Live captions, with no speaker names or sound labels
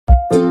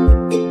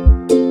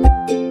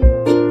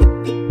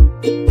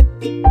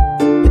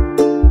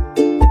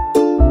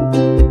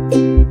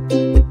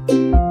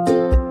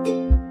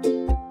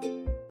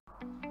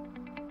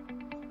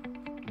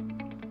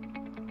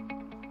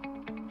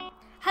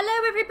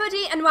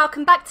everybody and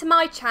welcome back to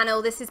my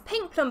channel. This is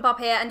Pink Plumbob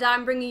here and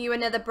I'm bringing you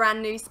another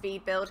brand new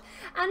speed build.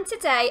 And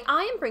today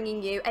I am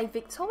bringing you a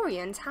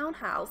Victorian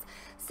townhouse.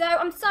 So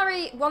I'm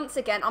sorry once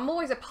again, I'm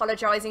always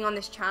apologising on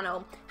this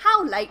channel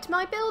how late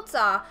my builds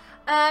are.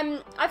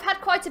 I've had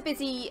quite a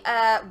busy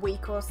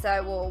week or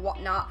so or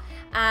whatnot,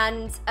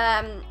 and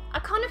I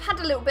kind of had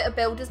a little bit of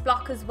builder's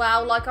block as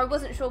well. Like, I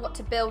wasn't sure what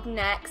to build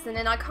next, and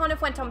then I kind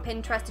of went on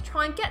Pinterest to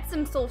try and get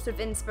some sort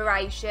of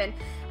inspiration,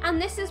 and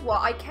this is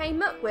what I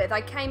came up with.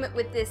 I came up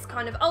with this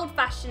kind of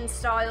old-fashioned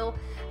style,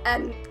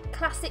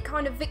 classic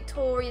kind of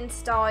Victorian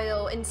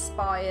style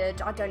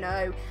inspired, I don't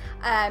know,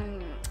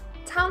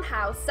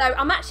 townhouse. So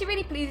I'm actually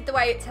really pleased with the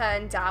way it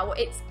turned out.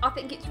 I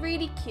think it's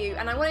really cute,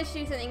 and I wanted to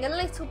do something a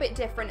little bit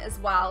different as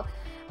well,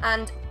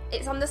 and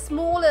it's on the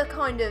smaller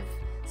kind of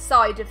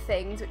side of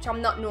things, which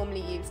I'm not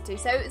normally used to,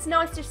 so it's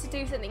nice just to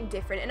do something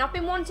different. And I've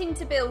been wanting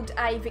to build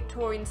a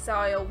Victorian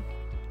style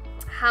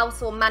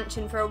house or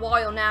mansion for a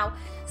while now,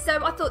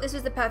 so I thought this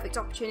was the perfect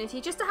opportunity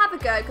just to have a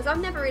go, because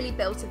I've never really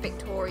built a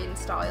Victorian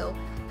style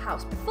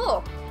house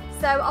before.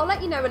 So I'll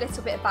let you know a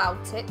little bit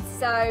about it.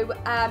 So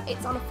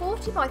it's on a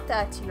 40 by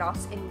 30 lot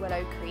in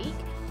Willow Creek.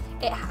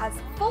 It has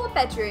 4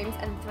 bedrooms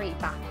and 3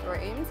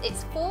 bathrooms.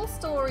 It's 4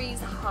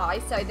 stories high,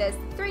 so there's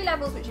 3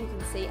 levels which you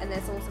can see, and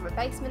there's also a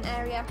basement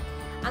area.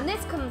 And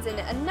this comes in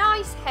at a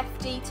nice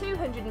hefty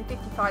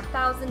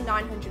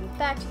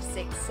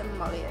 255,936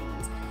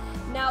 simoleons.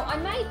 Now, I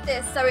made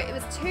this so it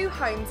was 2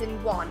 homes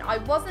in one. I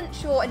wasn't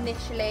sure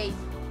initially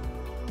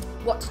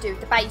what to do with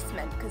the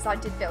basement, because I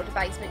did build a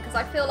basement, because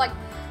I feel like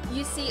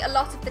you see a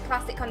lot of the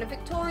classic kind of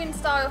Victorian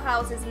style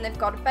houses and they've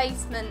got a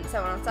basement,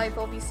 so on and so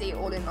forth. You see it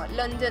all in like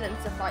London and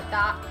stuff like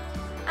that.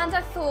 And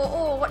I thought,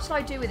 oh, what should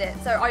I do with it?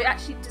 So I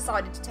actually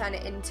decided to turn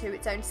it into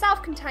its own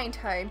self-contained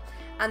home,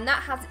 and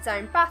that has its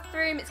own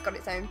bathroom, it's got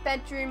its own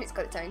bedroom, it's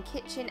got its own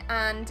kitchen,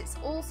 and it's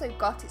also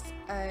got its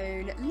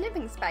own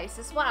living space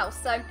as well.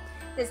 So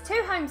there's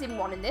 2 homes in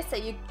one in this, so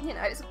you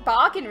know, it's a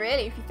bargain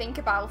really if you think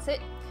about it.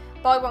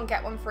 Buy one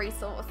get one free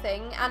sort of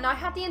thing. And I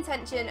had the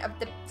intention of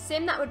the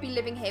sim that would be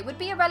living here would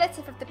be a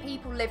relative of the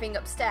people living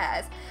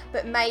upstairs,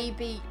 but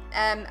maybe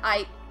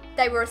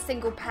they were a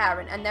single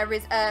parent, and there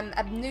is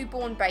a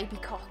newborn baby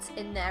cot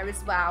in there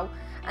as well.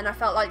 And I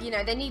felt like, you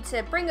know, they need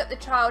to bring up the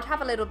child,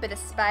 have a little bit of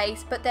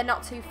space, but they're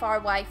not too far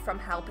away from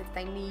help if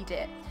they need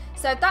it.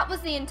 So that was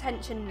the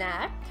intention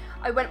there.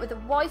 I went with a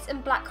white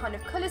and black kind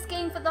of colour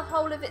scheme for the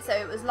whole of it, so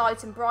it was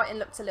light and bright and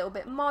looked a little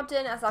bit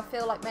modern, as I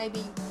feel like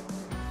maybe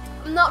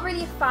I'm not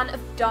really a fan of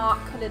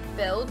dark coloured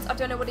builds. I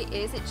don't know what it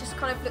is, it just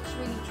kind of looks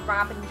really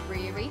drab and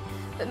dreary,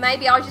 but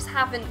maybe I just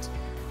haven't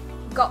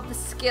got the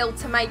skill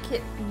to make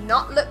it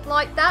not look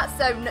like that.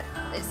 So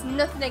it's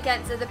nothing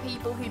against other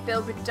people who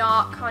build with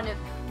dark kind of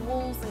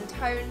walls and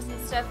tones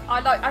and stuff.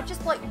 I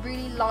just like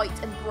really light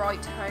and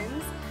bright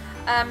homes.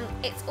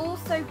 It's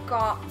also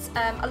got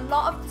a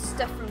lot of the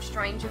stuff from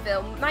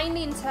Strangerville,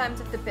 mainly in terms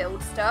of the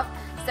build stuff.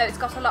 So it's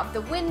got a lot of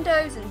the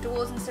windows and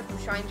doors and stuff from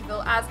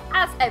Strangerville, as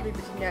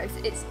everybody knows.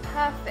 It's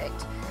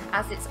perfect,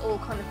 as it's all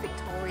kind of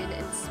Victorian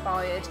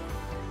inspired,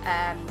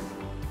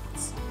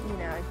 you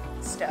know,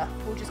 stuff.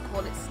 We'll just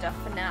call it stuff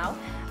for now.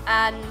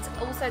 And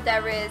also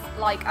there is,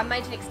 like, I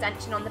made an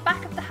extension on the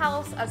back of the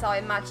house, as I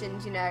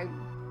imagined, you know,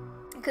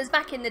 because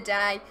back in the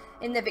day,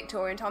 in the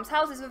Victorian times,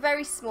 houses were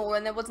very small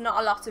and there was not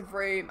a lot of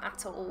room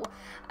at all,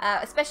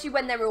 especially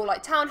when they were all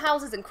like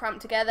townhouses and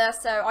cramped together.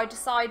 So I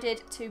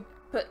decided to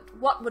put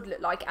what would look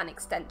like an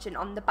extension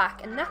on the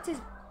back, and that is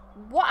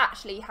what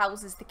actually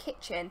houses the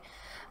kitchen.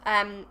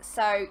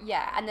 So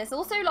yeah, and there's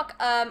also like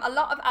a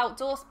lot of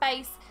outdoor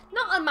space,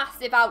 not a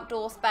massive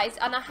outdoor space,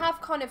 and I have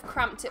kind of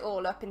cramped it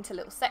all up into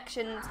little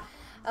sections.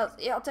 I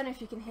don't know if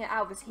you can hear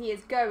Albus, he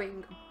is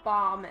going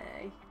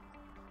balmy.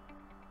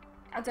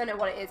 I don't know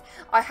what it is.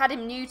 I had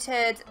him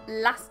neutered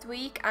last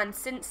week, and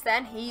since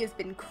then he has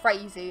been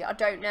crazy. I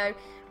don't know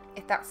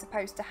if that's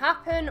supposed to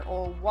happen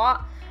or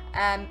what.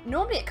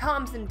 Normally it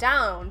calms them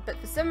down, but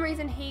for some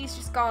reason he's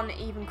just gone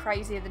even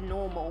crazier than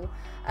normal,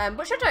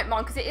 which I don't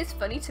mind, because it is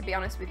funny, to be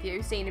honest with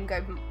you, seeing him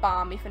go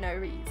balmy for no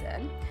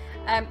reason.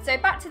 So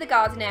back to the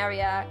garden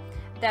area.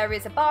 There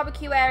is a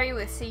barbecue area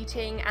with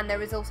seating, and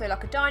there is also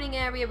like a dining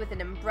area with an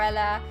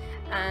umbrella,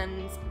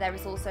 and there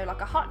is also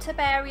like a hot tub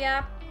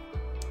area.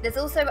 There's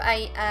also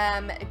a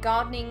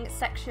gardening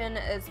section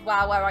as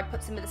well, where I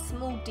put some of the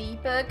small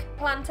debug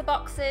planter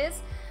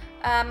boxes.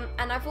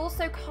 And I've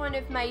also kind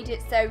of made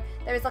it so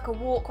there is like a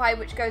walkway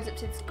which goes up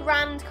to this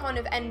grand kind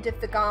of end of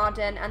the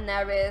garden, and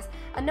there is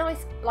a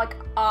nice like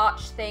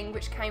arch thing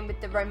which came with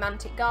the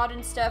romantic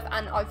garden stuff,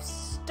 and I've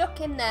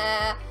stuck in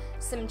there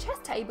some chess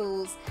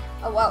tables,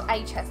 well,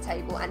 a chess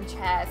table and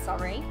chairs,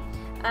 sorry.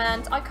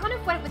 And I kind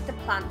of went with the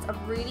plants, a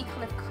really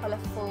kind of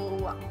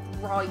colourful,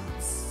 bright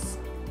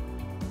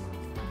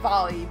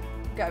vibe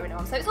going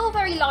on. So it's all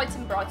very light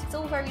and bright, it's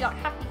all very like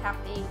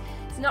happy.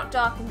 It's not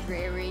dark and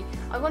dreary.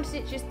 I wanted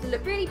it just to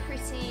look really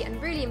pretty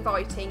and really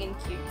inviting and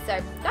cute.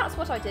 So that's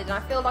what I did, and I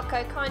feel like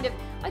I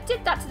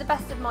did that to the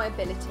best of my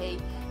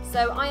ability.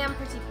 So I am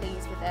pretty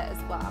pleased with it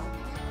as well.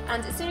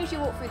 And as soon as you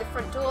walk through the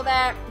front door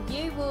there,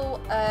 you will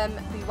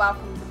be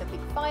welcomed with a big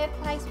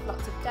fireplace with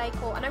lots of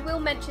decor. And I will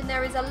mention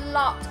there is a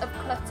lot of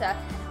clutter.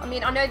 I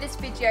mean, I know this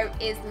video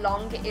is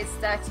long, it is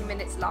 30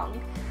 minutes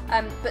long,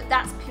 but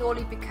that's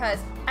purely because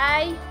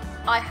A,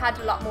 I had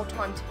a lot more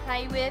time to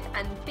play with,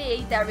 and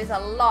B, there is a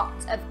lot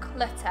of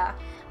clutter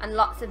and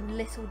lots of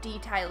little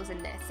details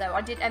in this. So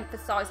I did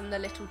emphasise on the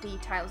little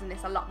details in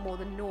this a lot more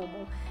than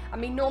normal. I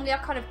mean, normally I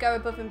kind of go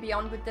above and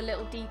beyond with the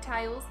little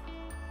details,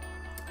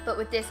 but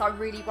with this I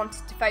really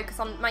wanted to focus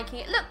on making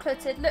it look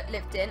cluttered, look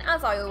lived in,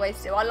 as I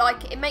always do. I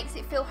like it, it makes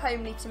it feel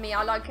homely to me.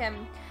 I like,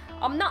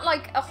 I'm not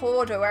like a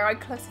hoarder where I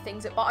clutter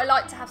things up, but I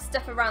like to have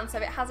stuff around so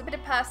it has a bit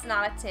of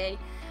personality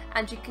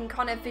and you can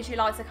kind of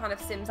visualise the kind of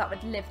Sims that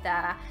would live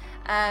there.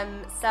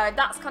 So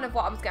that's kind of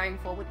what I was going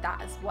for with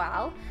that as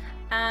well.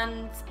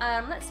 And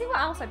let's see what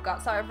else I've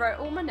got. So I wrote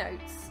all my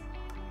notes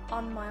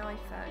on my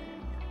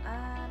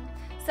iPhone.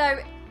 So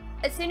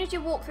as soon as you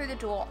walk through the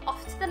door,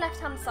 off to the left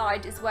hand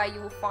side is where you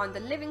will find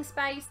the living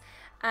space,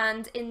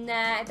 and in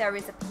there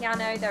is a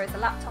piano, there is a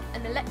laptop,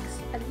 an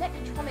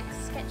electronic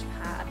sketch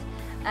pad,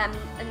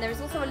 and there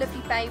is also a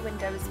lovely bay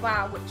window as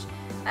well, which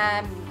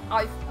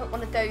I've put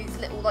one of those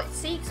little like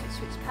seats which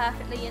fits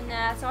perfectly in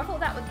there, so I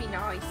thought that would be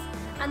nice.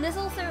 And there's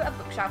also a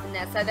bookshelf in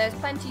there, so there's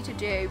plenty to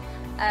do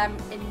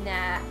in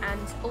there.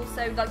 And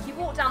also, like, you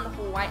walk down the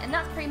hallway and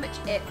that's pretty much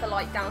it for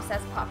like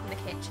downstairs apart from the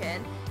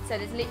kitchen. So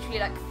there's literally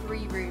like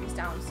 3 rooms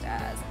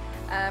downstairs,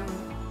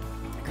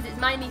 because it's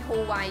mainly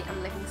hallway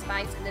and living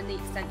space, and then the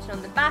extension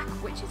on the back,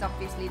 which is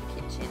obviously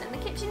the kitchen. And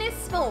the kitchen is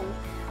small,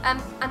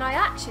 and I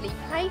actually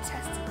play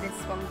tested this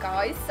one,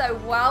 guys, so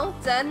well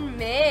done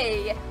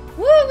me.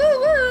 Woo woo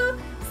woo!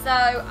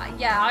 So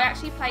yeah, I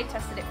actually play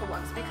tested it for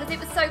once because it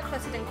was so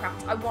cluttered and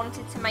cramped. I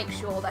wanted to make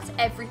sure that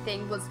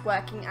everything was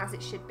working as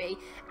it should be,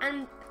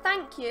 and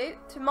thank you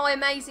to my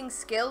amazing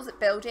skills at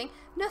building,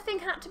 nothing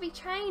had to be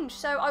changed,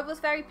 so I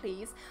was very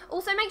pleased.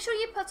 Also, make sure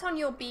you put on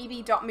your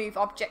bb.move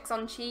objects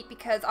on cheat,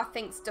 because I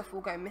think stuff will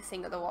go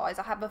missing otherwise.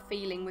 I have a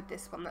feeling with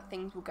this one that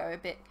things will go a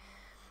bit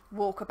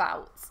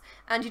walkabouts,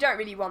 and you don't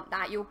really want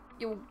that. You'll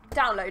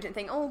download it and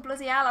think, oh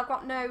bloody hell, I've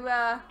got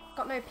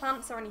no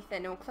plants or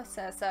anything or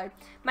clutter. So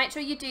make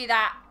sure you do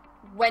that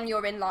when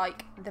you're in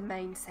like the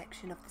main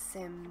section of The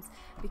Sims,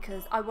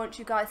 because I want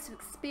you guys to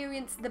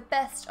experience the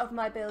best of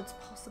my builds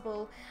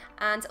possible.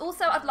 And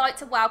also, I'd like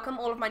to welcome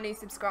all of my new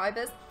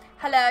subscribers.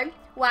 Hello,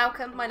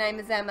 welcome, my name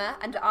is Emma,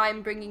 and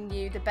I'm bringing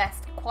you the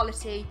best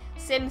quality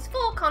Sims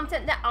 4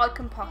 content that I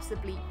can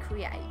possibly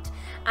create.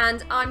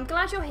 And I'm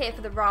glad you're here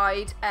for the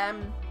ride.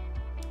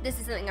 This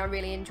is something I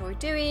really enjoy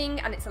doing,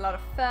 and it's a lot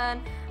of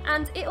fun,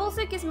 and it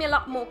also gives me a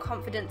lot more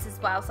confidence as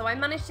well. So I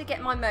managed to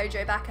get my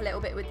mojo back a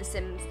little bit with The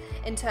Sims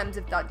in terms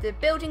of like the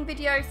building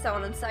videos, so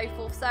on and so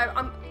forth. So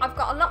I've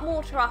got a lot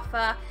more to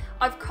offer.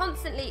 I've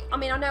constantly, I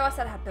mean, I know I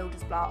said I had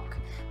builder's block,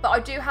 but I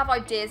do have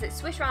ideas that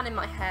swish around in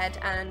my head,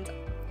 and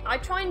I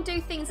try and do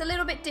things a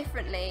little bit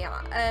differently.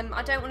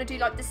 I don't want to do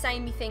like the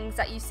samey things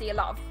that you see a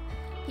lot of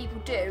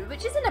people do,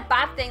 which isn't a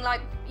bad thing. Like,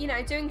 you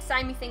know, doing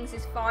samey things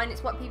is fine,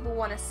 it's what people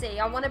want to see.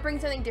 I want to bring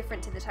something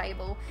different to the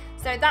table,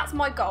 so that's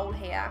my goal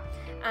here,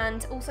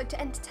 and also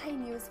to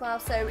entertain you as well.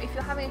 So if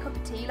you're having a cup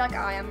of tea like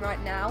I am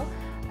right now,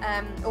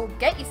 or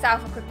get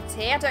yourself a cup of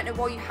tea, I don't know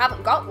why you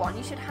haven't got one,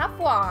 you should have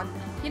one.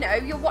 You know,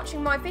 you're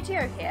watching my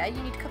video here,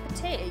 you need a cup of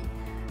tea.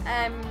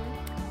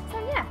 So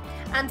yeah,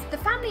 and the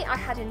family I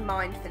had in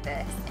mind for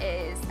this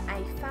is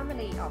a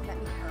family of, let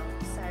me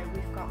count, so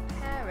we've got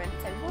parents,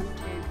 so 1, 2,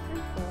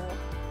 3, 4,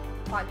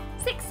 5,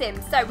 6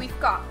 Sims. So we've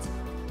got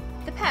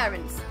the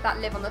parents that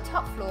live on the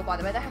top floor, by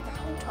the way, they have the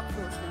whole top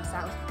floor to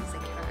themselves because they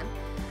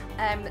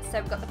can.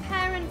 So we've got the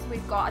parents,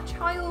 we've got a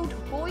child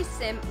boy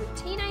Sim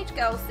with teenage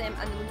girl Sim,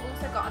 and we've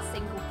also got a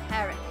single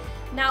parent.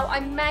 Now,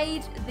 I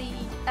made the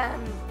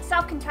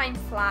self-contained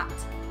flat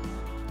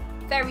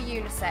very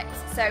unisex,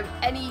 so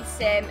any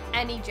Sim,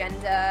 any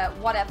gender,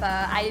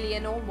 whatever,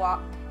 alien or what,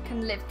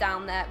 can live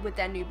down there with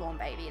their newborn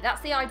baby. That's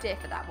the idea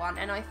for that one,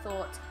 and I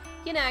thought,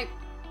 you know,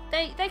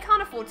 they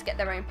can't afford to get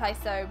their own place,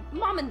 so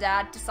Mum and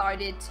Dad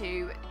decided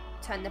to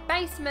turn the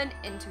basement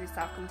into a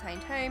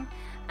self-contained home,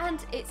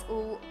 and it's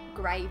all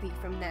gravy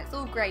from there. It's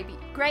all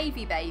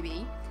gravy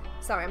baby.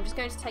 Sorry, I'm just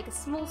going to take a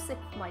small sip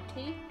of my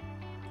tea.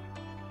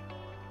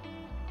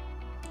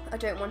 I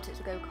don't want it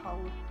to go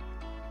cold.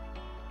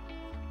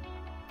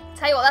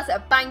 Tell you what, that's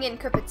a banging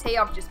cup of tea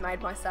I've just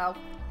made myself.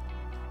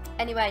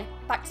 Anyway,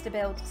 back to the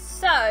build.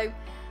 So,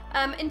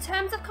 in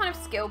terms of kind of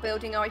skill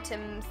building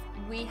items,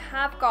 we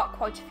have got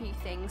quite a few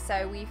things.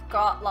 So we've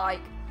got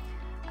like,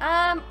 so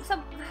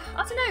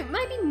I don't know,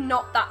 maybe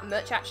not that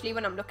much actually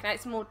when I'm looking at it.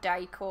 It's more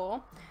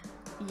decor.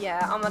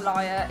 Yeah, I'm a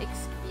liar.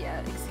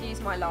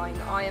 Excuse my lying.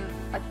 I am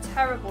a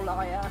terrible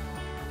liar.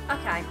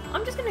 Okay,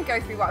 I'm just going to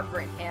go through what I've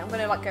written here. I'm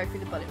going to like go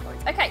through the bullet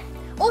points. Okay,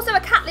 also a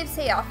cat lives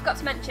here. I forgot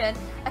to mention,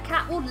 a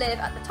cat will live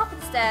at the top of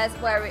the stairs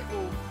where it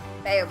will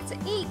be able to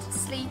eat,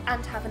 sleep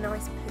and have a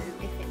nice poo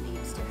if it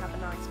needs to have a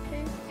nice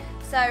poo.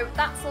 So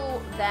that's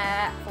all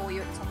there for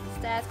you at the top of the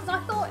stairs because I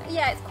thought,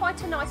 yeah, it's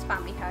quite a nice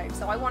family home,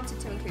 so I wanted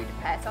to include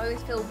a pet. I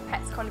always feel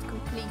pets kind of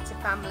complete a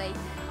family.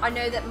 I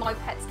know that my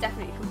pets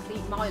definitely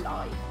complete my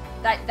life.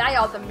 They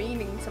are the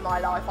meaning to my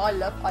life. I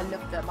love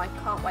them. I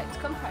can't wait to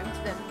come home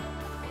to them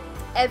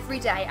every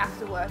day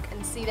after work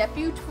and see their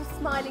beautiful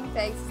smiling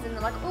faces, and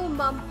they're like, oh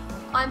mum,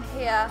 I'm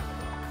here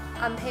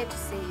to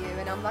see you,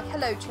 and I'm like,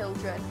 hello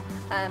children.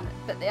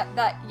 But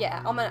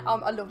yeah,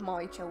 I love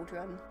my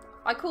children.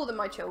 I call them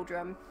my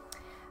children.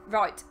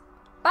 Right,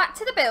 back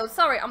to the build.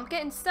 Sorry, I'm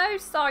getting so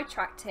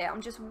sidetracked here.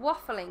 I'm just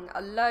waffling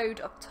a load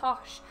of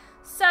tosh.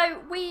 So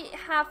we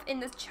have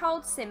in the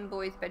child sim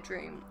boy's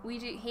bedroom,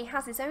 he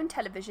has his own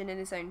television and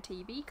his own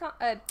TV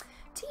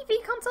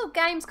console,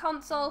 games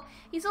console.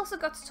 He's also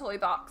got a toy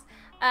box.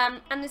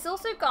 And there's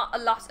also got a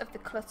lot of the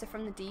clutter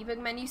from the debug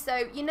menu.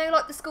 So, you know,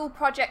 like the school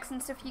projects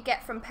and stuff you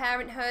get from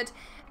Parenthood.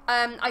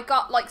 I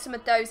got like some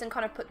of those and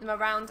kind of put them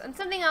around. And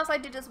something else I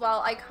did as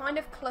well, I kind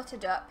of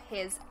cluttered up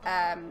his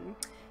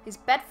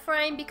bed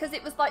frame because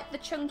it was like the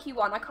chunky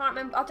one. I can't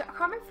remember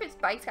if it's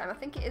base game. I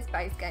think it is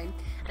base game.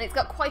 And it's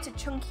got quite a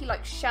chunky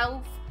like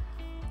shelf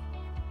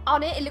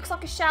on it. It looks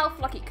like a shelf,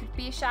 like it could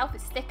be a shelf.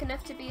 It's thick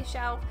enough to be a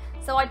shelf.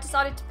 So I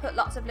decided to put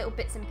lots of little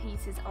bits and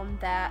pieces on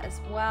there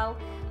as well,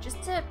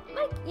 just to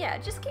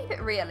just keep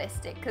it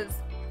realistic, because,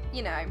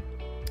 you know,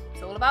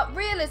 it's all about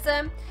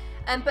realism.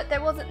 But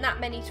there wasn't that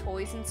many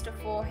toys and stuff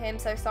for him,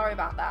 so sorry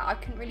about that. I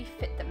couldn't really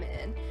fit them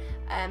in.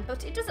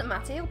 But it doesn't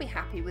matter, he'll be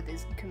happy with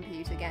his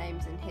computer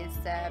games and his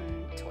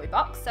toy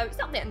box, so it's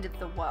not the end of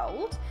the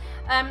world.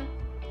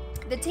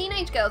 The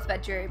teenage girl's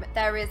bedroom,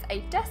 there is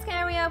a desk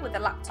area with a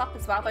laptop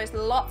as well. There's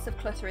lots of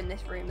clutter in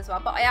this room as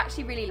well, but I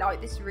actually really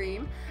like this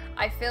room.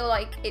 I feel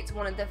like it's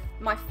one of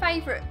my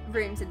favourite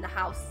rooms in the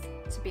house,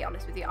 to be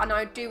honest with you. And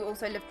I do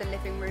also love the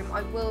living room,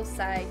 I will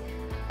say.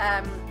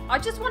 I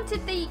just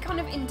wanted the kind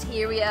of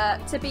interior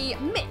to be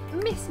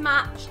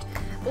mismatched.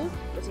 Oh,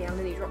 bloody hell, I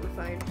nearly dropped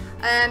my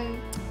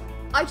phone.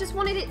 I just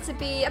wanted it to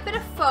be a bit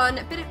of fun,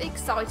 a bit of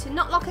exciting,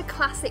 not like a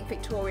classic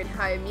Victorian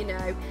home, you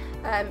know.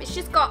 It's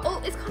just got,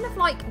 it's kind of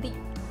like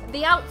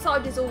the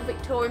outside is all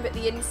Victorian, but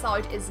the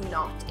inside is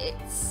not.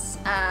 It's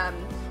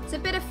a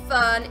bit of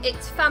fun,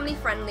 it's family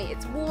friendly,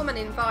 it's warm and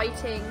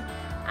inviting,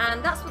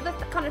 and that's what the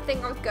kind of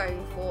thing I was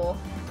going for.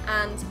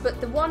 But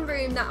the one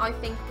room that I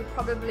think would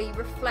probably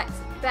reflect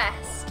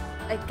best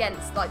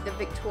against like the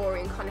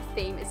Victorian kind of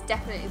theme is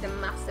definitely the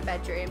master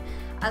bedroom,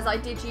 as I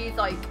did use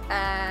like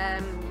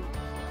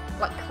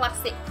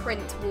classic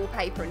print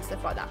wallpaper and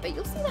stuff like that, but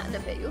you'll see that in a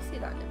bit,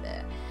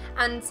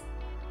 And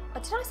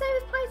did I say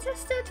it was play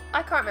tested?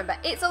 I can't remember.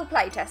 It's all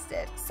play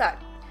tested. So,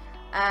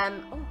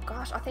 oh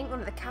gosh, I think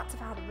one of the cats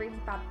have had a really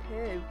bad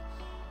poo.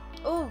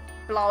 Oh,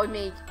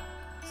 blimey.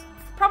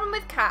 The problem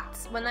with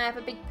cats, when they have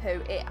a big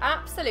poo, it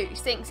absolutely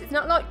stinks. It's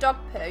not like dog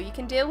poo. You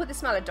can deal with the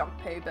smell of dog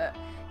poo, but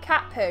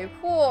cat poo,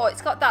 whoa,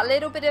 it's got that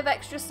little bit of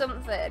extra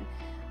something.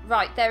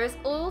 Right, there is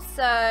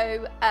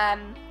also,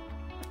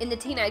 in the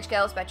teenage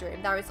girl's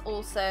bedroom, there is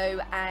also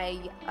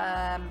a,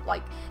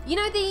 you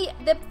know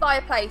the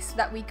fireplace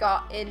that we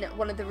got in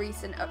one of the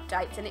recent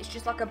updates, and it's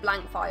just like a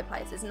blank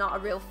fireplace, there's not a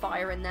real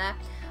fire in there.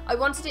 I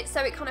wanted it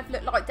so it kind of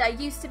looked like there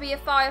used to be a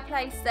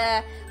fireplace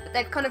there, but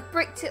they've kind of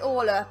bricked it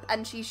all up,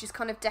 and she's just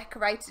kind of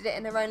decorated it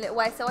in her own little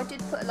way. So I did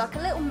put like a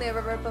little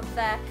mirror above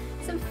there,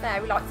 some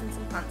fairy lights and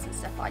some plants and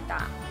stuff like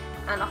that.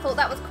 And I thought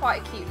that was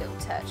quite a cute little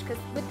touch, because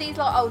with these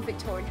like old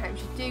Victorian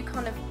homes, you do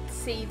kind of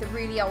see the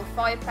really old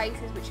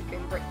fireplaces which have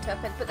been bricked up,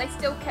 but they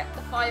still kept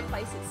the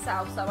fireplace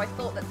itself, so I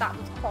thought that that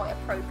was quite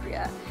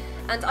appropriate.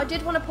 And I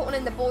did want to put one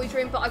in the boys'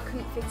 room, but I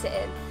couldn't fit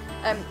it in.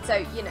 So,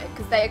 you know,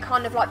 because they are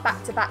kind of like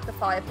back to back, the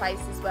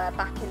fireplaces were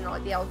back in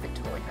like the old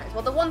Victorian homes.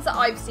 Well, the ones that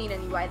I've seen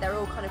anyway, they're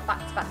all kind of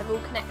back to back, they're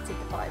all connected,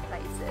 the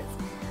fireplaces,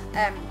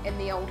 in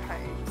the old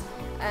homes.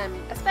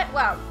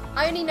 Well,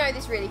 I only know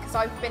this really because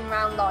I've been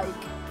around like,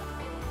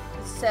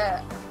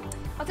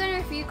 I don't know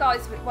if you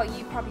guys would, well,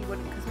 you probably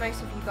wouldn't, because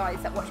most of you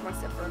guys that watch my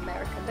stuff are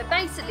American, but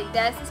basically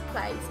there's this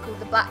place called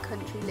the Black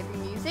Country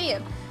Living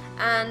Museum,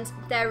 and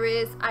there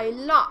is a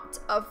lot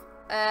of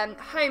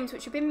homes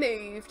which have been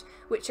moved,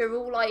 which are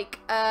all like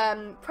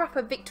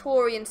proper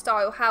Victorian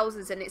style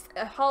houses, and it's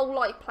a whole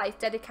like place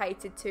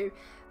dedicated to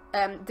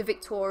the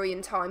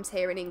Victorian times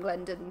here in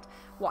England and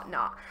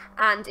whatnot.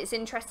 And it's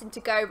interesting to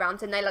go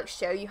around, and they like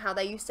show you how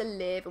they used to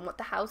live and what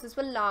the houses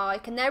were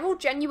like, and they're all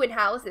genuine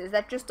houses.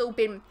 They've just all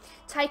been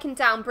taken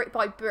down brick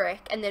by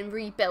brick and then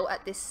rebuilt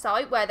at this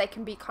site where they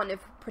can be kind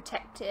of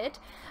protected.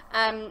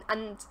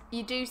 And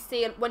you do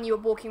see when you're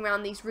walking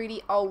around these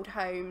really old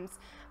homes,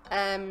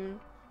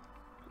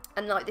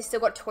 and like they still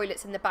got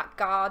toilets in the back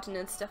garden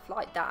and stuff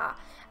like that.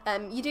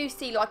 You do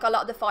see like a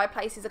lot of the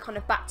fireplaces are kind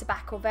of back to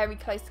back or very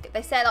close to,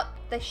 they say like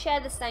they share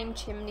the same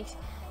chimney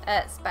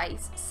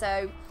space.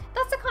 So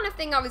that's the kind of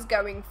thing I was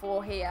going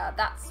for here.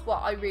 That's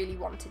what I really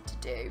wanted to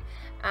do.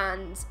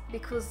 And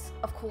because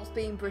of course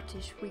being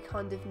British, we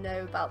kind of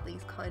know about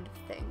these kind of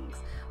things.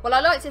 Well, I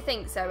like to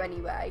think so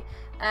anyway.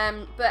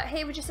 But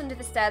here we're just under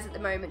the stairs at the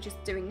moment,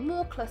 just doing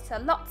more clutter,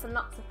 lots and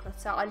lots of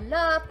clutter. I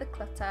love the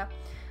clutter.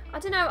 I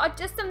don't know,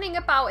 just something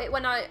about it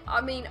when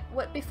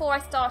before I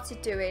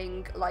started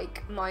doing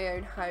like my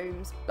own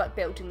homes, like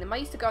building them, I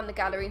used to go on the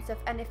gallery and stuff,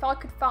 and if I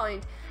could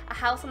find a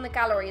house on the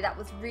gallery that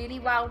was really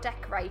well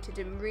decorated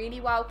and really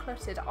well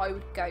cluttered, I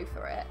would go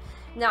for it.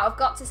 Now, I've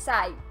got to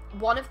say,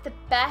 one of the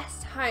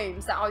best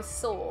homes that I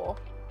saw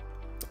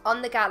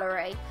on the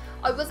gallery,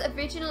 I was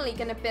originally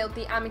going to build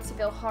the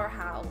Amityville Horror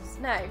House.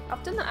 No,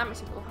 I've done the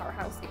Amityville Horror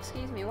House,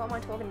 excuse me, what am I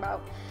talking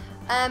about?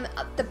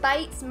 The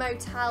Bates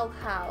Motel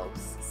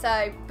house,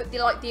 so, but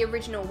the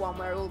original one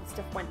where all the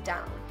stuff went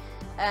down.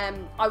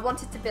 I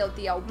wanted to build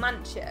the old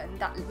mansion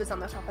that was on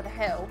the top of the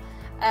hill,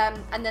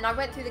 and then I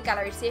went through the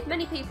gallery to see if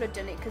many people had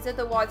done it, because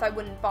otherwise I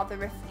wouldn't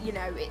bother if, you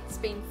know, it's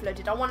been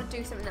flooded. I want to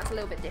do something that's a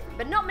little bit different,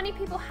 but not many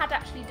people had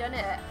actually done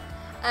it.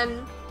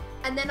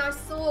 And then I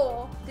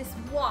saw this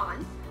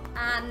one,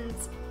 and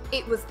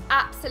it was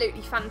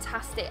absolutely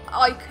fantastic.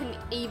 I couldn't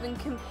even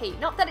compete.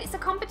 Not that it's a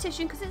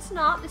competition, because it's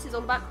not. This is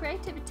all about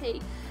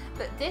creativity.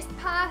 But this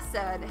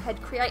person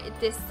had created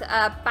this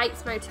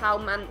Bates Motel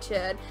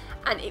mansion,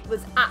 and it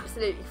was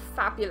absolutely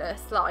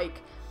fabulous.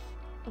 Like,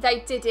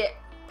 they did it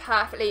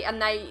perfectly,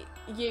 and they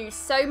used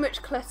so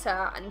much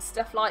clutter and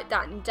stuff like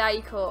that and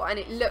decor, and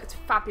it looked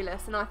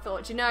fabulous. And I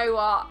thought, you know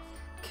what?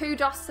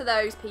 Kudos to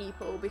those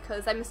people,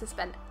 because they must have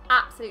spent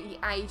absolutely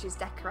ages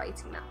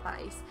decorating that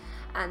place.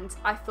 And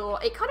I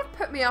thought, it kind of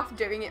put me off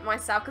doing it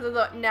myself, because I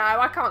thought, no,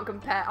 I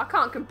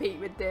can't compete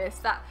with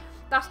this,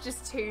 that's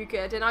just too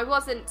good. And I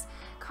wasn't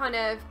kind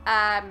of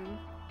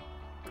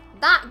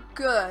that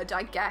good,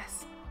 I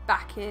guess,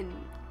 back in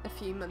a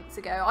few months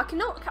ago. I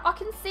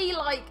can see,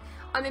 like,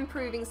 I'm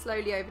improving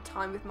slowly over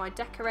time with my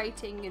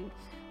decorating and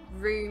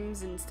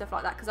rooms and stuff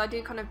like that, because I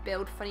do kind of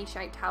build funny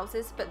shaped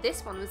houses, but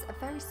this one was a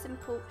very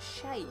simple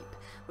shape,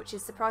 which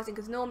is surprising,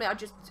 because normally I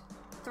just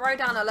throw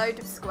down a load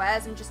of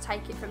squares and just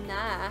take it from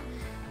there.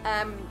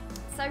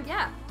 So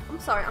yeah, I'm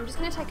sorry, I'm just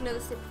going to take another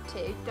sip of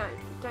tea.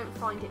 Don't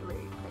find it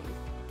rude,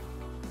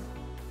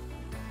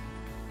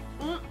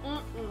 please.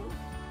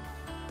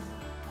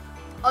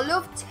 I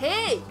love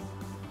tea.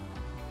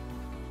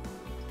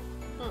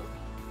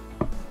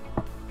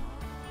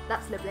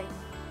 That's lovely.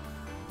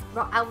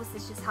 Right, Elvis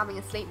is just having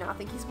a sleep now. I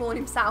think he's worn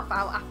himself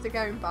out after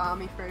going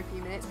balmy for a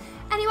few minutes.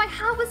 Anyway,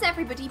 how has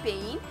everybody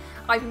been?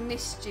 I've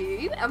missed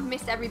you. I've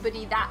missed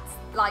everybody that's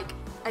like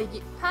a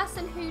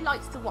person who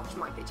likes to watch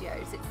my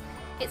videos.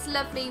 It's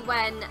lovely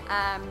when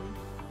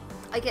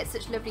I get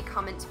such lovely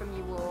comments from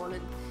you all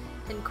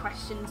and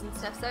questions and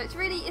stuff. So it's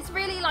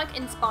really like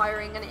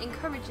inspiring, and it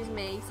encourages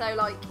me. So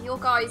like, your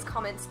guys'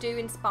 comments do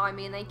inspire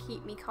me, and they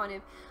keep me kind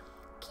of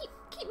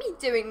keep me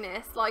doing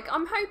this. Like,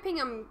 I'm hoping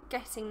I'm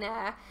getting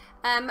there.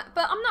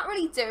 But I'm not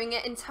really doing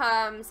it in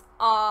terms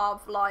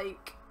of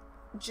like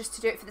just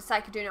to do it for the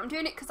sake of doing it. I'm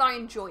doing it because I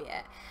enjoy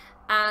it,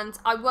 and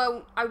I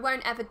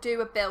won't ever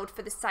do a build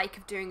for the sake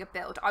of doing a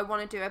build. I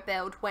want to do a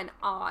build when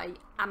I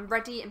am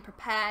ready and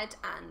prepared,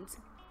 and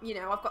you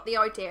know, I've got the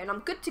idea and I'm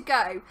good to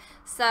go.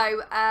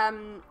 So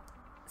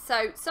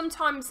so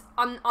sometimes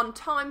I'm on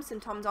time,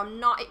 sometimes I'm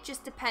not. It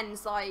just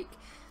depends. Like,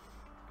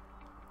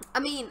 I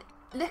mean,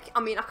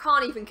 I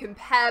can't even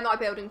compare my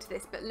building to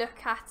this, but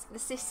look at the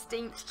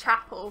Sistine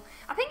Chapel.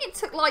 I think it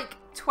took like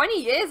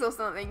 20 years or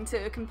something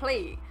to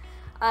complete.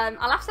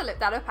 I'll have to look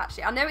that up,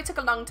 actually. I know it took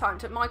a long time. It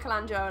took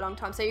Michelangelo a long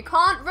time. So you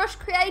can't rush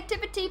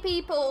creativity,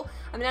 people.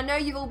 I mean, I know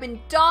you've all been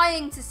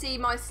dying to see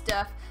my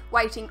stuff,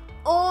 waiting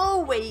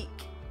all week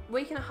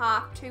and a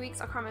half, 2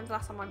 weeks. I can't remember the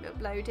last time I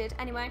uploaded.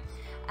 Anyway,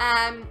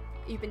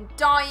 you've been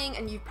dying,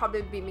 and you've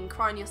probably been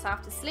crying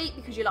yourself to sleep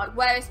because you're like,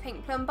 where is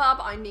Pink Plumbob?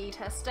 I need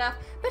her stuff.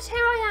 But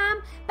here I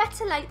am,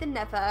 better late than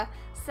never.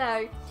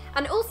 So,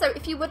 and also,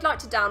 if you would like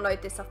to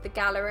download this off the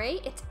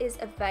gallery, it is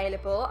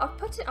available. I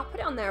put it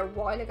on there a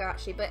while ago,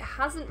 actually, but it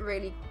hasn't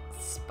really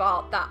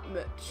sparked that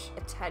much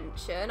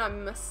attention, I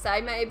must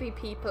say. Maybe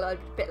people are a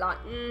bit like,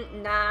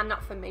 nah,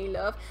 not for me,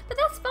 love. But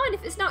that's fine.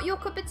 If it's not your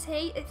cup of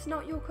tea, it's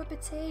not your cup of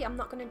tea. I'm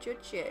not going to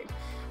judge you.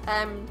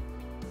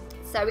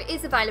 So it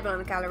is available on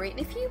the gallery, and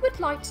if you would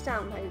like to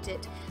download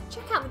it,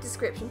 check out the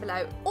description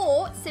below,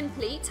 or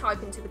simply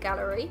type into the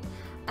gallery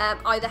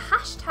either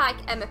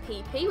hashtag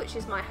EmmaPP, which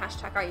is my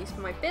hashtag I use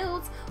for my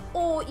builds,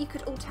 or you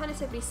could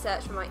alternatively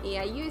search for my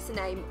EA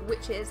username,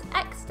 which is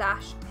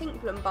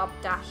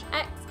x-pinkplumbob-x,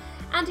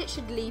 and it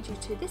should lead you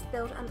to this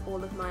build and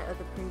all of my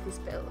other previous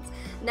builds.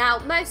 Now,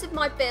 most of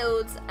my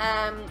builds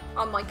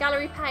on my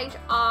gallery page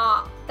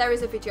there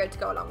is a video to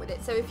go along with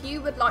it. So if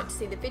you would like to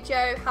see the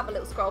video, have a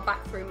little scroll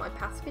back through my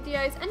past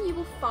videos, and you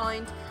will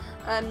find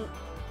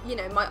you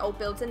know, my old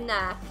builds in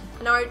there.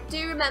 And I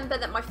do remember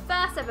that my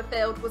first ever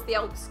build was the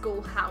old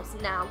schoolhouse.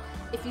 Now,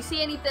 if you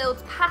see any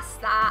builds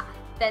past that,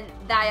 then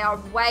they are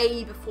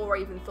way before I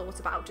even thought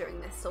about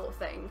doing this sort of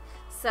thing.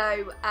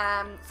 So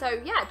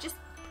so yeah, just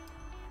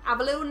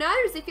have a little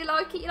nose. If you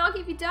like it, you like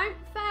it. If you don't,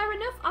 fair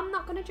enough. I'm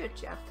not going to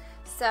judge you.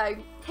 So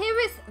here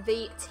is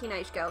the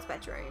teenage girl's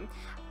bedroom,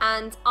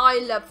 and I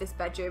love this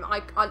bedroom.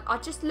 I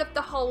just love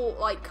the whole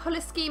like colour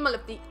scheme. I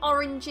love the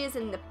oranges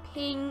and the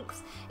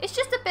pinks. It's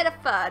just a bit of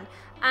fun,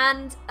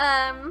 and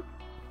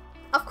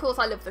Of course,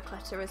 I love the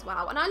clutter as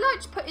well, and I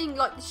liked putting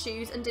like the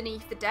shoes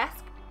underneath the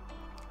desk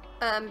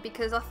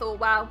because I thought,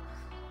 well,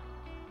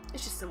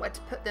 it's just somewhere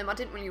to put them. I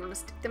didn't really want to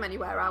stick them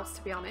anywhere else,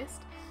 to be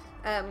honest.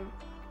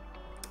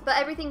 But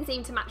everything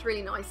seemed to match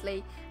really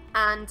nicely,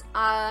 and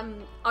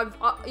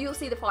you'll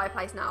see the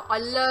fireplace now. I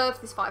love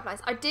this fireplace.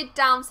 I did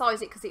downsize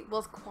it because it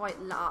was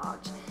quite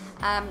large,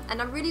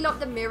 and I really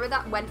liked the mirror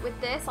that went with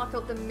this. I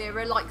thought the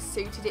mirror like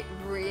suited it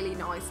really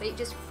nicely. It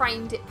just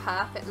framed it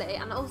perfectly,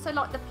 and I also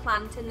like the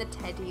plant and the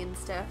teddy and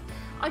stuff.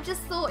 I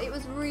just thought it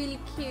was really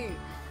cute,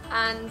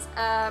 and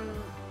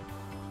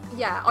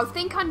yeah, I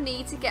think I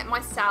need to get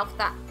myself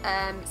that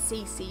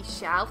CC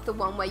shelf, the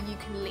one where you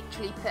can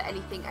literally put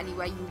anything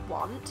anywhere you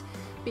want,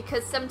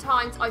 because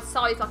sometimes I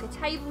size like a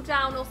table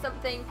down or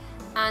something,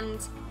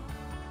 and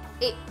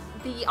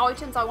the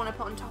items I want to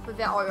put on top of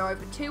it are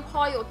either too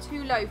high or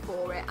too low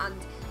for it, and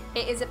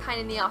it is a pain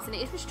in the ass, and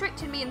it is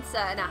restricting me in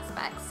certain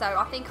aspects. So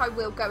I think I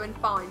will go and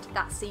find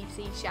that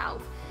CC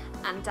shelf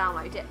and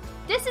download it.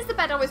 This is the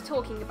bed I was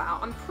talking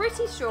about. I'm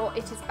pretty sure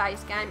it is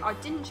base game. I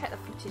didn't check the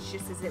footage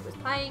just as it was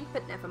playing,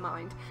 but never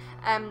mind.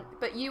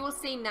 But you will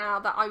see now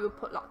that I will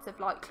put lots of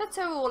like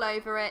clutter all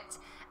over it,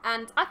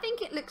 and I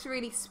think it looks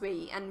really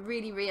sweet and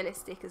really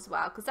realistic as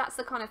well, because that's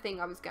the kind of thing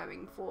I was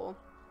going for.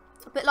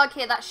 But like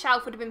here, that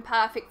shelf would have been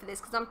perfect for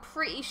this, because I'm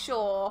pretty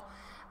sure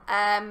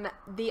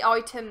the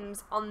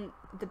items on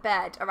the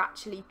bed are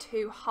actually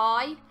too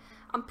high.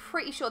 I'm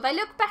pretty sure they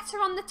look better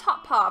on the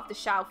top part of the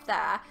shelf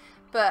there,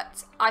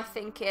 but I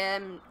think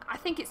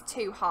it's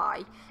too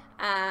high,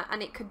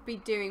 and it could be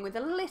doing with a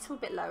little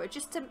bit lower,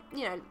 just to,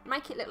 you know,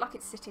 make it look like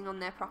it's sitting on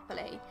there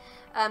properly.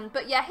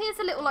 But yeah, here's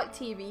a little like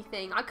TV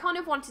thing. I kind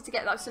of wanted to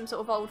get like some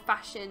sort of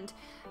old-fashioned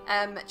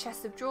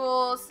chest of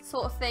drawers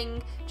sort of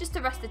thing, just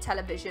to rest the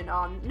television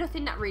on.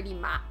 Nothing that really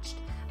matched.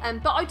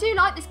 But I do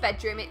like this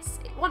bedroom.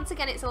 Once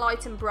again, it's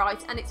light and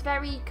bright, and it's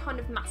very kind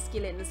of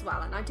masculine as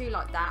well, and I do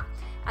like that.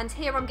 And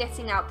here I'm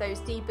getting out those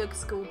debug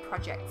school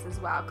projects as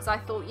well, because I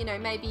thought, you know,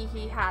 maybe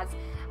he has,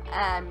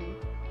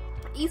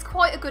 he's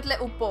quite a good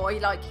little boy,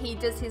 like he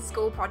does his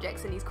school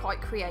projects and he's quite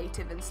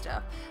creative and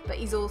stuff, but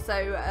he's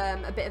also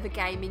a bit of a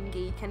gaming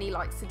geek, and he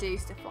likes to do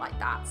stuff like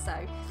that. So,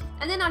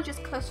 and then I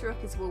just clutter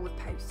up his wall with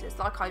posters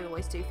like I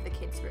always do for the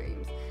kids'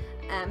 rooms,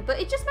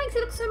 but it just makes it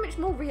look so much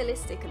more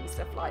realistic and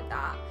stuff like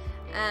that.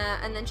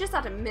 And then just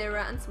add a mirror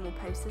and some more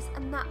posters,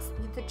 and that's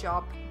the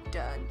job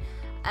done.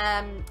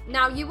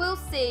 Now you will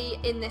see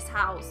in this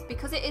house,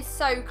 because it is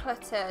so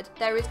cluttered,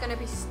 there is going to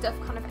be stuff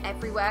kind of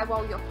everywhere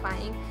while you're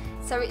playing,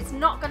 so it's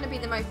not going to be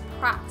the most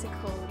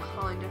practical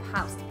kind of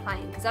house to play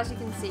in, because as you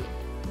can see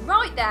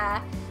right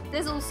there,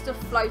 there's all stuff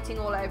floating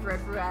all over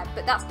everywhere,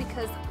 but that's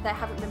because they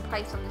haven't been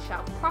placed on the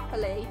shelf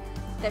properly.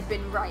 They've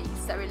been raised,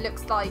 so it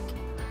looks like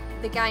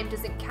the game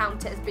doesn't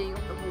count it as being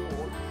on the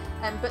wall.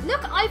 But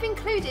look, I've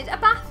included a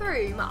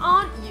bathroom.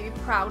 Aren't you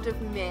proud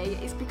of me?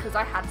 It's because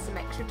I had some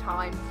extra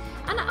time.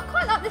 And I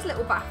quite like this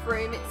little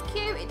bathroom. It's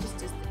cute, it just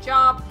does the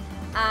job.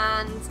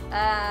 And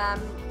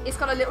it's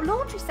got a little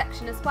laundry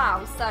section as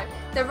well. So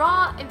there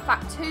are, in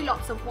fact, 2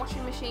 lots of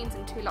washing machines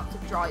and 2 lots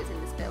of dryers in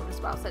this build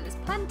as well. So there's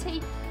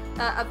plenty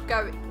of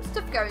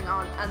stuff going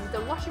on. And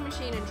the washing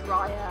machine and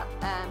dryer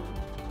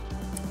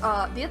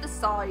the other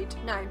side,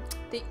 no,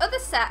 the other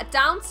set are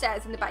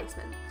downstairs in the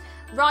basement.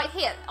 Right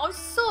here, I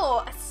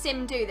saw a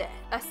sim do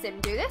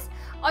this.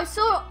 I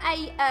saw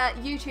a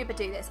YouTuber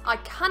do this. I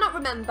cannot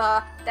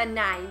remember their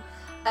name,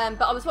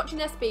 but I was watching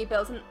their speed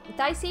builds, and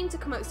they seem to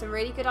come up with some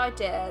really good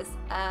ideas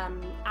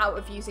out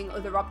of using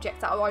other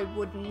objects that I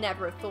would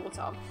never have thought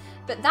of.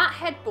 But that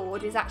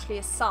headboard is actually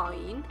a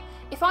sign.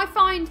 If I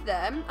find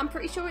them, I'm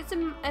pretty sure it's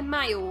a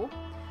male.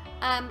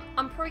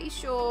 I'm pretty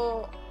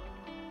sure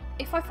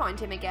if I find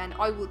him again,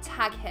 I will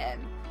tag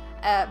him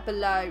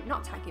below.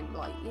 Not tag him,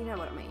 like, you know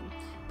what I mean.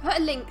 Put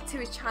a link to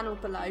his channel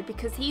below,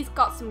 because he's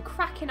got some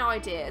cracking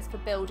ideas for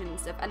building and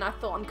stuff, and I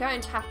thought I'm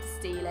going to have to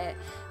steal it.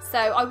 So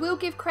I will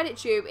give credit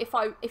due if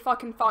I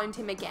can find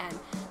him again.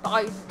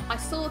 But I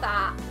saw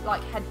that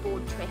like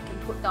headboard trick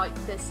and put like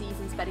the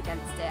seasons bed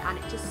against it, and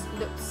it just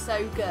looks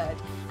so good,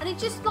 and it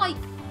just like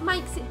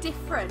makes it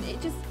different.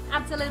 It just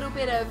adds a little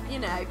bit of, you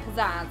know,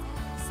 pizzazz.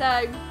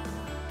 So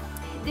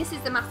this is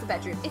the master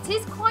bedroom. It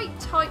is quite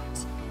tight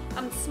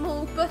and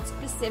small, but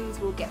the Sims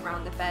will get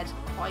around the bed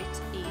quite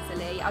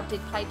easily. I did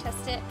play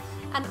test it,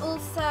 and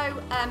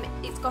also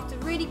it's got a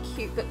really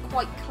cute but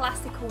quite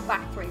classical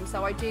bathroom,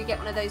 so I do get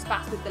one of those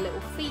baths with the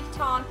little feet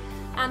on,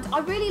 and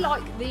I really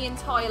like the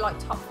entire like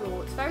top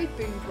floor. It's very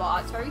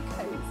boudoir, it's very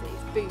cozy,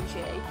 it's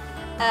bougie,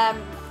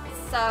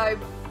 so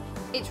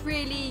it's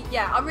really,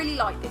 yeah, I really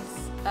like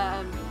this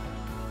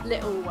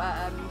little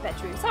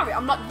bedroom. Sorry,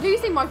 I'm not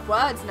losing my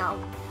words now.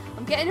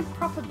 I'm getting a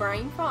proper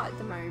brain fart at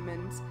the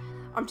moment.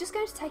 I'm just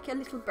going to take a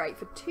little break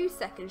for 2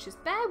 seconds,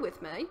 just bear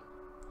with me.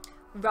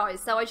 Right,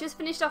 so I just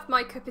finished off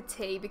my cup of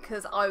tea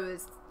because I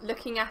was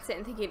looking at it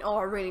and thinking, oh,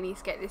 I really need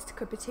to get this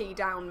cup of tea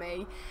down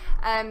me.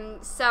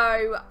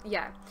 So,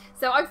 yeah.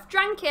 So I've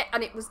drank it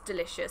and it was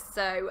delicious.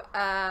 So,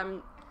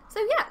 So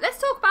yeah, let's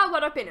talk about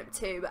what I've been up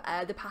to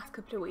the past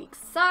couple of weeks.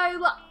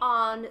 So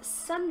on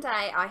Sunday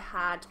I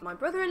had my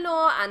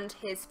brother-in-law and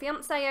his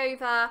fiance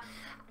over,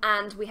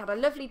 and we had a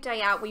lovely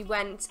day out. We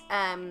went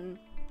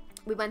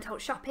out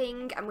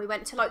shopping, and we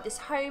went to like this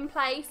home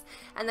place,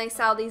 and they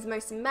sell these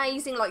most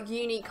amazing, like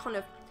unique kind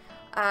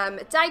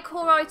of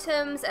decor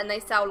items, and they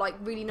sell like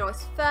really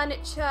nice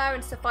furniture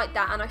and stuff like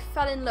that. And I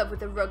fell in love with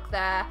the rug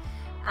there,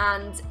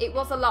 and it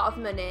was a lot of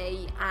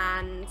money,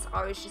 and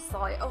I was just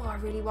like, oh, I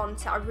really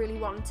want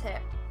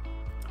it,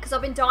 because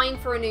I've been dying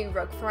for a new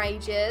rug for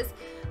ages,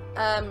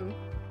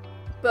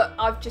 but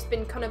I've just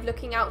been kind of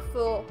looking out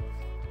for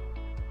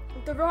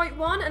the right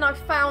one, and I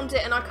found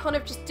it, and I kind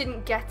of just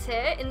didn't get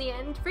it in the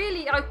end.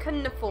 Really, I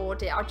couldn't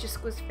afford it. I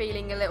just was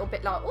feeling a little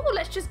bit like, oh,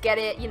 let's just get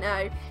it, you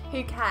know,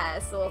 who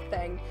cares, sort of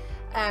thing.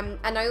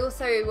 And I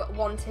also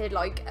wanted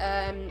like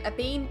a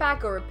bean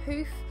bag or a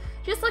poof,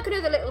 just like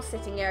another little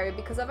sitting area,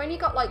 because I've only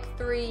got like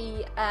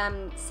 3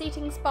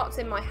 seating spots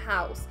in my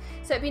house,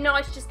 so it'd be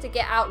nice just to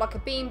get out like a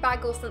bean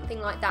bag or something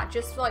like that,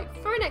 just like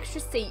for an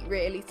extra seat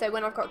really, so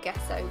when I've got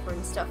guests over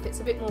and stuff, it's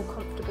a bit more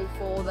comfortable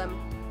for them.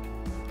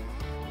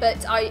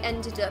 But I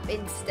ended up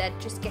instead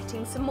just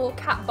getting some more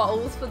cat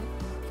bowls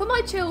for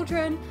my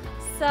children,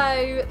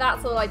 so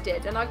that's all I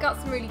did. And I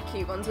got some really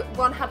cute ones.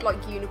 One had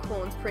like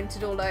unicorns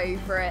printed all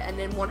over it, and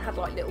then one had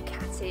like little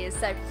cat ears,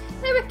 so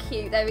they were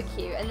cute,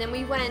 And then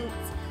we went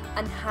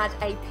and had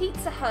a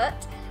Pizza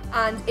Hut,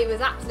 and it was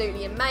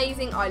absolutely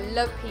amazing. I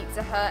love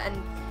Pizza Hut,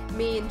 and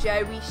me and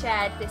Joe, we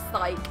shared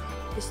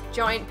this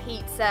giant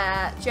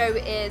pizza. Joe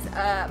is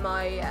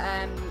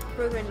my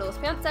brother-in-law's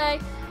fiance,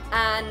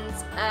 and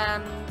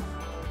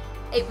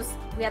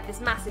we had this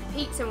massive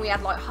pizza, and we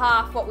had like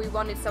half what we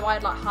wanted, so I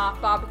had like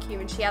half barbecue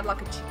and she had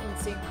like a chicken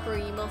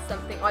supreme or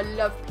something. I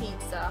love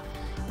pizza.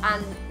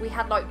 And we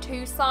had like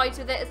 2 sides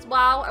with it as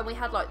well, and we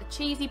had like the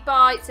cheesy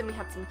bites, and we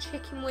had some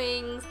chicken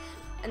wings,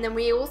 and then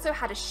we also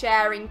had a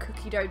sharing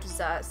cookie dough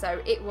dessert,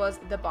 so it was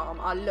the bomb.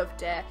 I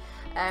loved it.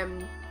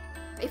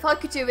 If I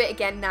could do it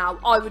again now,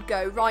 I would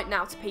go right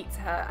now to Pizza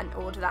Hut and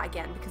order that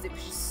again, because it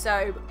was just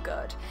so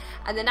good.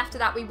 And then after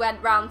that we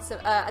went round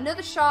to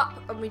another shop,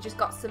 and we just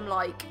got some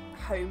like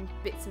home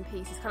bits and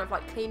pieces, kind of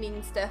like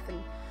cleaning stuff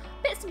and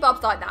bits and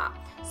bobs like that.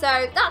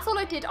 So that's all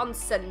I did on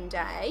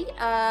Sunday.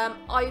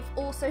 I've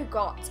also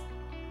got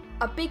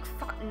a big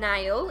fat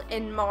nail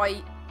in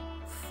my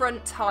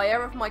front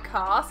tyre of my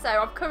car, so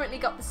I've currently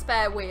got the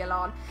spare wheel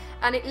on,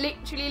 and it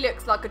literally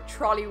looks like a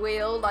trolley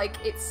wheel. Like,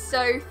 it's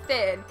so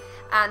thin,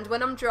 and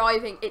when I'm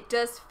driving it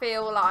does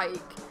feel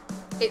like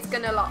it's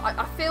gonna, like,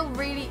 I feel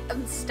really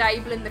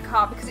unstable in the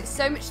car because it's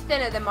so much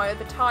thinner than my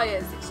other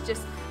tyres. It's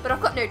just, but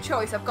I've got no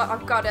choice. I've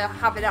got to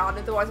have it on,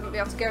 otherwise I won't be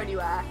able to go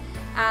anywhere.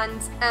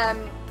 And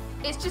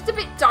it's just a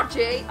bit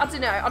dodgy. I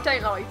don't know, I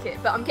don't like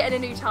it, but I'm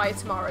getting a new tyre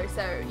tomorrow,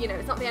 so you know,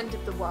 it's not the end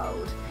of the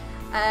world.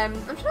 I'm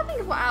trying to think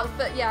of what else,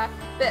 but yeah,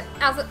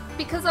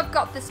 because I've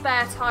got the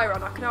spare tyre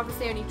on, I can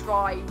obviously only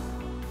drive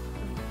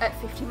at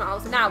 50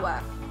 miles an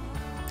hour.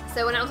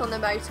 So when I was on the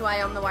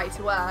motorway on the way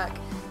to work,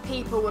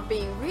 people were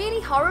being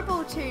really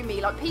horrible to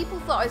me. Like,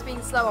 people thought I was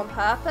being slow on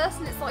purpose,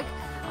 and it's like,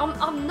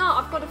 I'm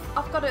not.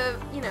 I've got a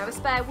you know, a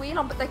spare wheel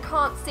on, but they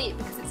can't see it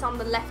because it's on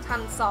the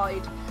left-hand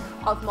side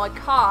of my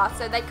car,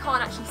 so they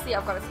can't actually see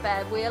I've got a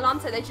spare wheel on,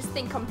 so they just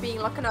think I'm being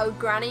like an old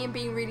granny and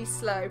being really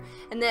slow,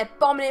 and they're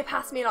bombing it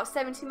past me like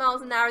 70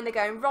 miles an hour, and they're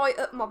going right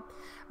up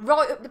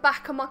the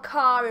back of my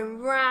car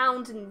and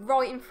round and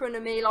right in front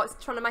of me, like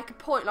trying to make a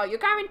point, like, you're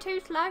going too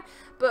slow,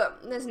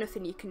 but there's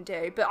nothing you can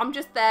do. But I'm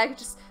just there,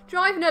 just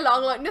driving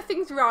along like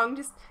nothing's wrong,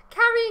 just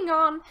carrying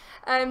on.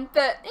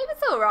 But it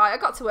was alright, I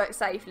got to work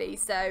safely,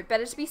 so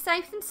better to be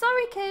safe than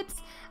sorry,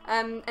 kids.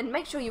 And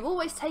make sure you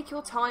always take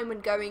your time when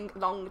going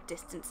long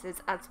distances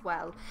as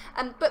well.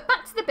 But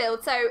back to the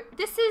build. So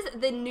this is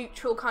the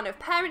neutral kind of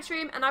parents'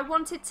 room, and I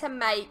wanted to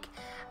make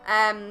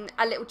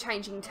a little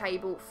changing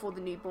table for the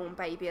newborn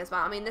baby as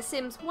well. I mean, the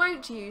Sims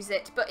won't use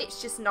it, but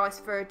it's just nice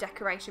for a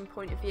decoration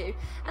point of view.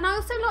 And I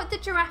also like the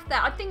giraffe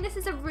there. I think this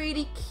is a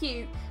really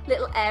cute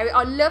little area.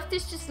 I love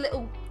this just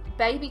little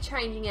baby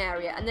changing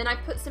area, and then I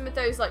put some of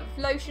those like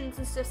lotions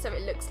and stuff, so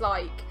it looks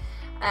like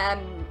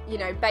you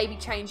know, baby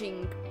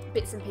changing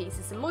bits and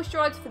pieces, some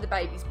moisturiser for the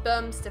baby's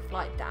bum, stuff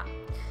like that.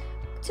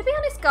 To be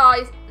honest,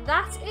 guys,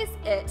 that is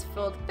it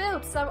for the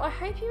build, so I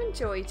hope you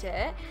enjoyed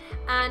it,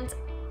 and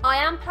I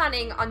am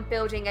planning on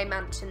building a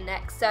mansion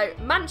next, so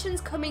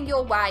mansion's coming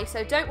your way,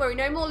 so don't worry,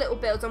 no more little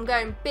builds. I'm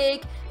going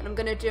big, and I'm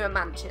going to do a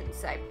mansion.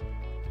 So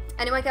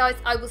anyway, guys,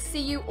 I will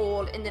see you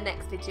all in the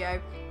next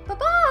video. Bye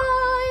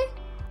bye.